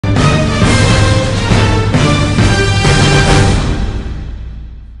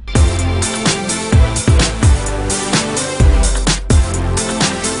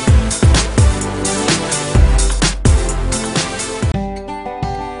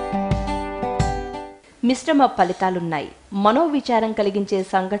మిశ్రమ ఫలితాలున్నాయి. మనోవిచారం కలిగించే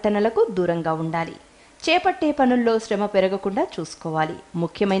సంఘటనలకు దూరంగా ఉండాలి. చేపట్టే పనుల్లో శ్రమ పెరగకుండా చూసుకోవాలి.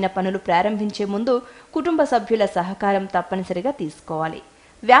 ముఖ్యమైన పనులు ప్రారంభించే ముందు కుటుంబ సభ్యుల సహకారం తప్పనిసరిగా తీసుకోవాలి.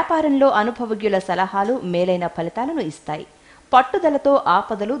 వ్యాపారంలో అనుభవజ్ఞుల సలహాలు మేలైన ఫలితాలను ఇస్తాయి. పట్టుదలతో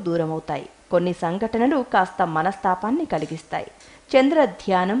ఆపదలు దూరమవుతాయి. కొన్ని సంఘటనలు కాస్త మనస్తాపాన్ని కలిగిస్తాయి. చంద్ర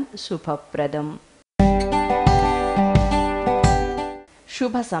ధ్యానం శుభప్రదం.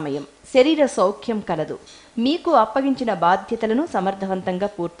 శుభ సమయం. శరీర సౌఖ్యం కలదు. మీకు అప్పగించిన బాధ్యతలను సమర్థవంతంగా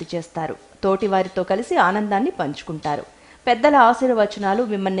పూర్తి చేస్తారు. తోటివారితో కలిసి ఆనందాన్ని పంచుకుంటారు. పెద్దల ఆశీర్వచనాలు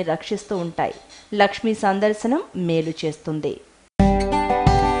మిమ్మల్ని రక్షిస్తూ ఉంటాయి. లక్ష్మీ సందర్శనం మేలు చేస్తుంది.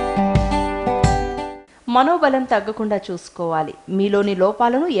 మనోబలం తగ్గకుండా చూసుకోవాలి. మీలోని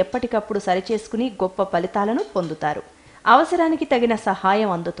లోపాలను ఎప్పటికప్పుడు సరిచేసుకుని గొప్ప ఫలితాలను పొందుతారు. అవసరానికి తగిన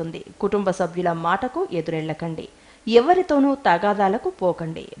సహాయం అందుతుంది. కుటుంబ సభ్యుల మాటకు ఎదురెళ్లకండి. ఎవరితోనూ తగాదాలకు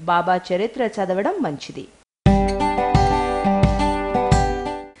పోకండి. బాబా చరిత్ర చదవడం మంచిది.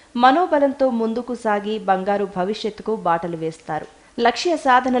 మనోబలంతో ముందుకు సాగి బంగారు భవిష్యత్తుకు బాటలు వేస్తారు. లక్ష్య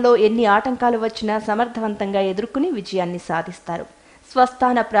సాధనలో ఎన్ని ఆటంకాలు వచ్చినా సమర్థవంతంగా ఎదుర్కొని విజయాన్ని సాధిస్తారు.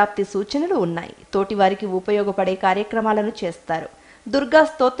 స్వస్థాన ప్రాప్తి సూచనలు ఉన్నాయి. తోటివారికి ఉపయోగపడే కార్యక్రమాలను చేస్తారు. దుర్గా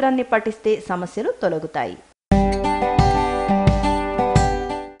స్తోత్రాన్ని పఠిస్తే సమస్యలు తొలగుతాయి.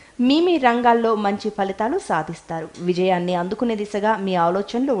 మీ రంగాల్లో మంచి ఫలితాలు సాధిస్తారు. విజయాన్ని అందుకునే దిశగా మీ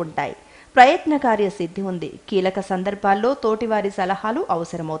ఆలోచనలు ఉంటాయి. ప్రయత్న కార్య సిద్ధి ఉంది. కీలక సందర్భాల్లో తోటివారి సలహాలు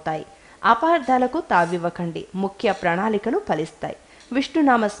అవసరమవుతాయి. అపార్థాలకు తావివ్వకండి. ముఖ్య ప్రణాళికలు ఫలిస్తాయి.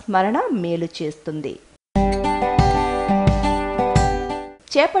 విష్ణునామ స్మరణ మేలు చేస్తుంది.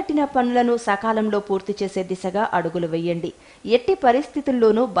 చేపట్టిన పనులను సకాలంలో పూర్తి చేసే దిశగా అడుగులు వేయండి. ఎట్టి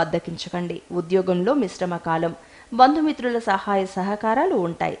పరిస్థితుల్లోనూ బద్దకించకండి. ఉద్యోగంలో మిశ్రమ కాలం. బంధుమిత్రుల సహాయ సహకారాలు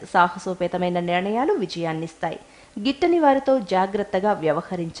ఉంటాయి. సాహసోపేతమైన నిర్ణయాలు విజయాన్నిస్తాయి. గిట్టని వారితో జాగ్రత్తగా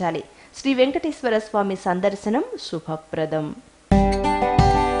వ్యవహరించాలి. శ్రీ వెంకటేశ్వర స్వామి సందర్శనం శుభప్రదం.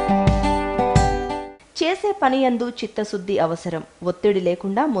 చేసే పనియందు చిత్తశుద్ధి అవసరం. ఒత్తిడి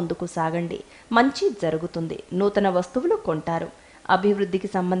లేకుండా ముందుకు సాగండి. మంచి జరుగుతుంది. నూతన వస్తువులు కొంటారు. అభివృద్ధికి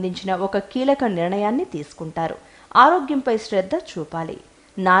సంబంధించిన ఒక కీలక నిర్ణయాన్ని తీసుకుంటారు. ఆరోగ్యంపై శ్రద్ధ చూపాలి.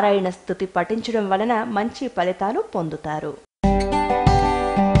 నారాయణ స్తుతి పఠించడం వలన మంచి ఫలితాలు పొందుతారు.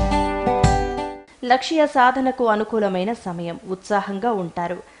 లక్ష్య సాధనకు అనుకూలమైన సమయం. ఉత్సాహంగా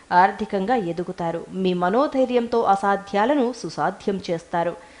ఉంటారు. ఆర్థికంగా ఎదుగుతారు. మీ మనోధైర్యంతో అసాధ్యాలను సుసాధ్యం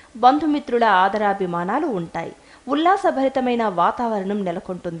చేస్తారు. బంధుమిత్రుల ఆదరాభిమానాలు ఉంటాయి. ఉల్లాసభరితమైన వాతావరణం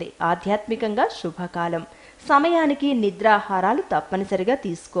నెలకొంటుంది. ఆధ్యాత్మికంగా శుభకాలం. సమయానికి నిద్రాహారాలు తప్పనిసరిగా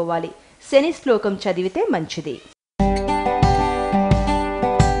తీసుకోవాలి. శని శ్లోకం చదివితే మంచిది.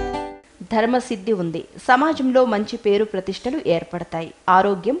 ధర్మసిద్ధి ఉంది. సమాజంలో మంచి పేరు ప్రతిష్టలు ఏర్పడతాయి.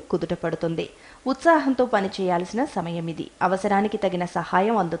 ఆరోగ్యం కుదుటపడుతుంది. ఉత్సాహంతో పనిచేయాల్సిన సమయం ఇది. అవసరానికి తగిన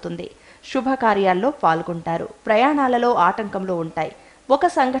సహాయం అందుతుంది. శుభకార్యాల్లో పాల్గొంటారు. ప్రయాణాలలో ఆటంకంలో ఉంటాయి. ఒక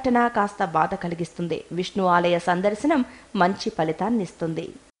సంఘటన కాస్త బాధ కలిగిస్తుంది. విష్ణు ఆలయ సందర్శనం మంచి ఫలితాన్నిస్తుంది.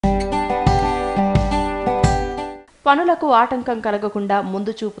 పనులకు ఆటంకం కలగకుండా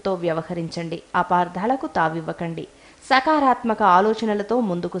ముందు చూపుతో వ్యవహరించండి. అపార్థాలకు తావివ్వకండి. సకారాత్మక ఆలోచనలతో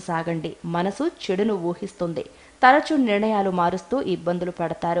ముందుకు సాగండి. మనసు చెడును ఊహిస్తుంది. తరచూ నిర్ణయాలు మారుస్తూ ఇబ్బందులు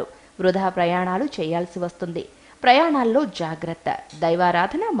పడతారు. వృధా ప్రయాణాలు చేయాల్సి వస్తుంది. ప్రయాణాల్లో జాగ్రత్త.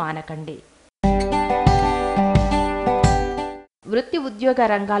 దైవారాధన మానకండి. వృత్తి ఉద్యోగ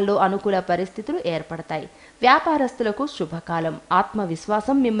రంగాల్లో అనుకూల పరిస్థితులు ఏర్పడతాయి. వ్యాపారస్తులకు శుభకాలం.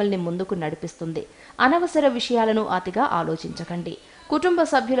 ఆత్మవిశ్వాసం మిమ్మల్ని ముందుకు నడిపిస్తుంది. అనవసర విషయాలను అతిగా ఆలోచించకండి. కుటుంబ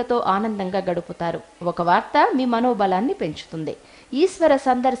సభ్యులతో ఆనందంగా గడుపుతారు. ఒక వార్త మీ మనోబలాన్ని పెంచుతుంది. ఈశ్వర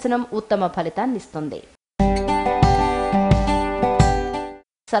సందర్శనం ఉత్తమ ఫలితాన్నిస్తుంది.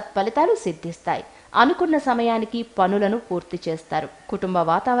 సత్ఫలితాలు సిద్ధిస్తాయి. అనుకున్న సమయానికి పనులను పూర్తి చేస్తారు. కుటుంబ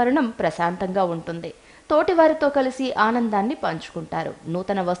వాతావరణం ప్రశాంతంగా ఉంటుంది. తోటివారితో కలిసి ఆనందాన్ని పంచుకుంటారు.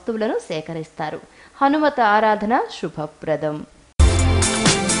 నూతన వస్తువులను సేకరిస్తారు. హనుమత ఆరాధన శుభప్రదం.